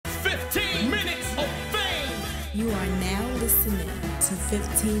You are now listening to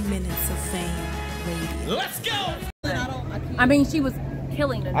 15 Minutes of Fame Radio. Let's go! I mean, she was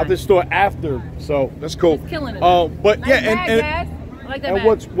killing it. I just thought after, so that's cool. She's killing it. But Nice yeah, bag, and Dad. I like that and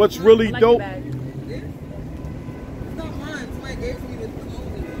bag. what's really I like dope. the bag.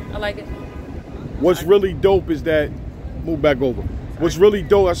 I like it. What's really dope is that move back over. What's really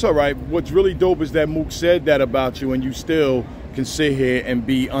dope, that's all right. What's really dope is that Mook said that about you, and you still can sit here and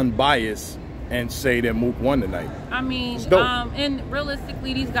be unbiased and say that Mook won tonight. I mean, and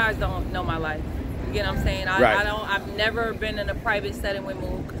realistically, these guys don't know my life. You get what I'm saying? I've never been in a private setting with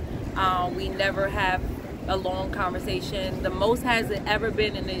Mook. We never have a long conversation. The most has it ever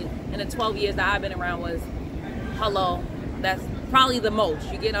been in the 12 years that I've been around was hello. That's probably the most.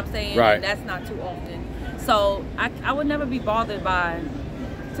 You get what I'm saying? Right. And that's not too often. So I would never be bothered by.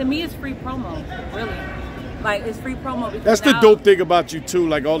 To me, it's free promo. Really, like it's free promo. Because That's the dope thing about you too.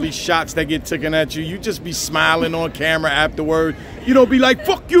 Like all these shots that get taken at you, you just be smiling on camera afterward. You don't be like,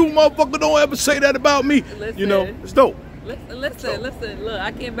 "Fuck you, motherfucker! Don't ever say that about me." Listen, you know, it's dope. Listen. Look,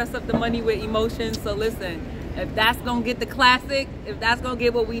 I can't mess up the money with emotions. So listen, if that's gonna get the classic, if that's gonna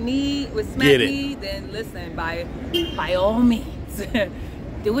get what we need with Smack Me, then listen, by all means,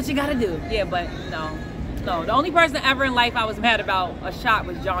 do what you gotta do. Yeah, but no. The only person ever in life I was mad about a shot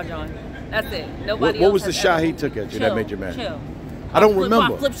was John. That's it. Nobody else. What was the shot he took at you that made you mad? Chill. I don't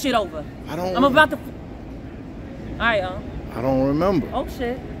remember. I flipped shit over. I'm about to. All right, y'all. I don't remember. Oh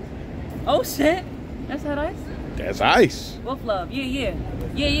shit. That's that ice. That's ice. Wolf love. Yeah.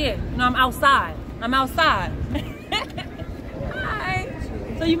 You know, I'm outside. Alright.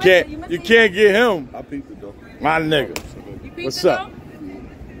 So you can't get him. I peeped it though. My nigga. What's up?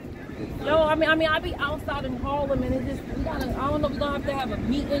 Yo, I mean, I be outside in Harlem and it just, I don't know, we're gonna have to have a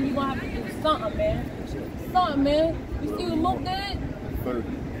meeting, you're gonna have to do something, man. You see what Mook did? 30.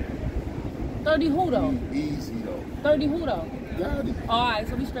 30 who though? Easy though. 30 who though? Got it. Alright,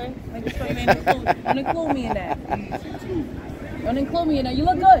 so we straight. Make it straight, man. Don't include me in that. Don't include me in that. You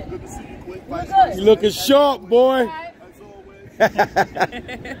look good. Good to see you quick. You look good. You looking sharp, boy. As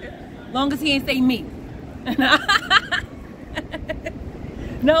always. Long as he ain't say me.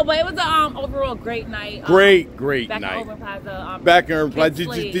 No, but it was an overall great night. Great back night. In Urban Plaza. Back in Urban Plaza.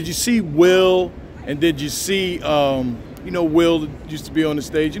 Did you see Will? And did you see, Will used to be on the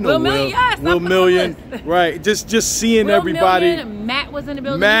stage. You know Will Million, yes, Will Million, right? Just seeing Will everybody. Million, Matt was in the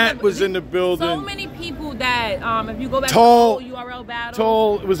building. Matt was in the building. So many people that, if you go back Tall, to the whole URL battle.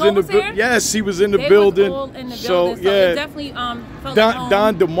 Tall was in the building. Yes, he was in the they building. Was all in the so building. yeah, it definitely felt like home.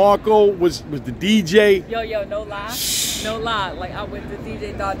 Don DeMarco was the DJ. Yo, no lie. No lie. Like I went to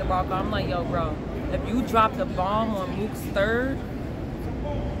DJ Don DeMarco. I'm like, yo, bro, if you dropped a bomb on Mook's third,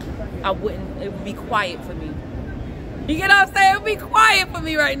 it would be quiet for me. You get what I'm saying? It would be quiet for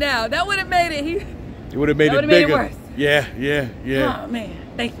me right now. That would have made it. It would have made it bigger. Made it worse. Yeah. Oh man,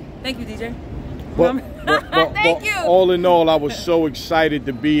 thank you, DJ. Well, Thank you. All in all, I was so excited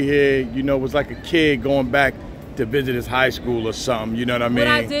to be here. You know, it was like a kid going back to visit his high school or something. You know what I mean? What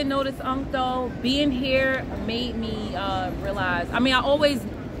I did notice, though, being here made me realize. I mean,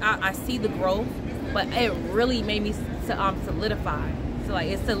 I see the growth, but it really made me solidify. So like,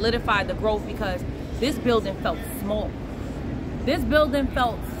 it solidified the growth because this building felt small. This building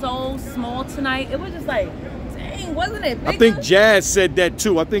felt so small tonight. It was just like, dang, wasn't it bigger? I think Jazz said that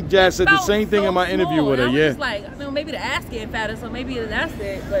too. I think Jazz said the same thing in my interview with her. I was Yeah. just like, I know maybe the ass getting fatter, so maybe that's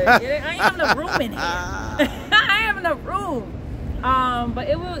it. But I ain't have enough room in here. I ain't have enough room. But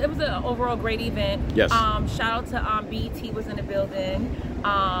it was an overall great event. Yes. Shout out to BET was in the building.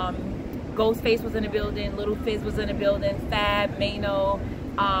 Ghostface was in the building. Little Fizz was in the building. Fab, Mano,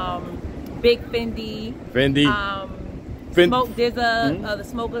 Big Fendi. Smoke Dizza, the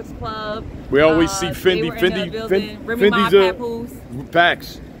Smokers Club. We always see Fendi. Fendi's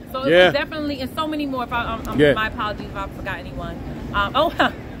Packs. So it was definitely, and so many more. My apologies if I forgot anyone.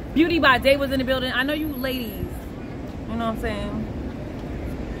 Beauty by Day was in the building. I know you ladies. You know what I'm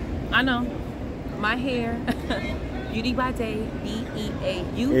saying? I know. My hair. Beauty by Day.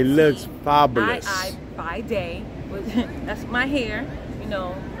 B-E-A-U-T. It looks fabulous. I by Day. That's my hair. You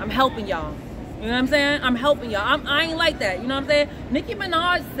know, I'm helping y'all. You know what I'm saying? I'm helping y'all. I ain't like that. You know what I'm saying? Nicki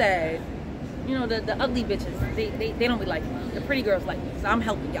Minaj said, you know, the ugly bitches, they don't be like me. The pretty girls like me. So I'm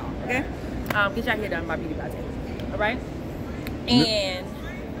helping y'all, okay? Get y'all hair done by Beauty by Day. All right? And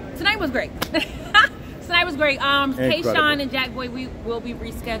tonight was great. Tonight was great. K-Shine and Jack Boy, we will be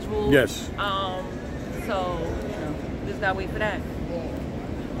rescheduled. Yes. So, you know, just gotta wait for that.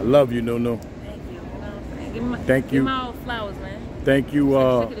 I love you, Nunu. Thank you. You know what I'm saying? Give me my flowers, man. Thank you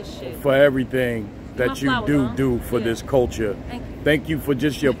for everything that you do for this culture. Thank you. Thank you for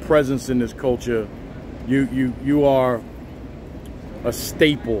just your presence in this culture. You are a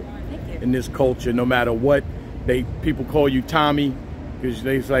staple in this culture. No matter what people call you Tommy, because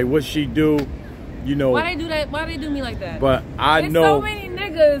they say, "What she do?" You know. Why they do that? Why they do me like that? But I There's know. so many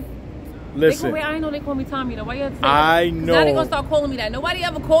niggas. Listen. I know they call me Tommy though. Why you have to say I that? know. Now they gonna start calling me that. Nobody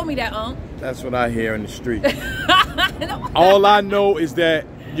ever called me that, That's what I hear in the street. All I know is that,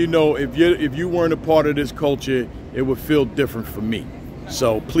 you know, if you weren't a part of this culture, it would feel different for me.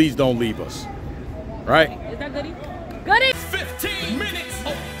 So please don't leave us. Right? Is that Goody? Goody! 15 minutes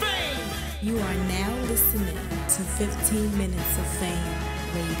of fame. You are now listening to 15 Minutes of Fame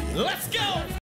Radio. Let's go.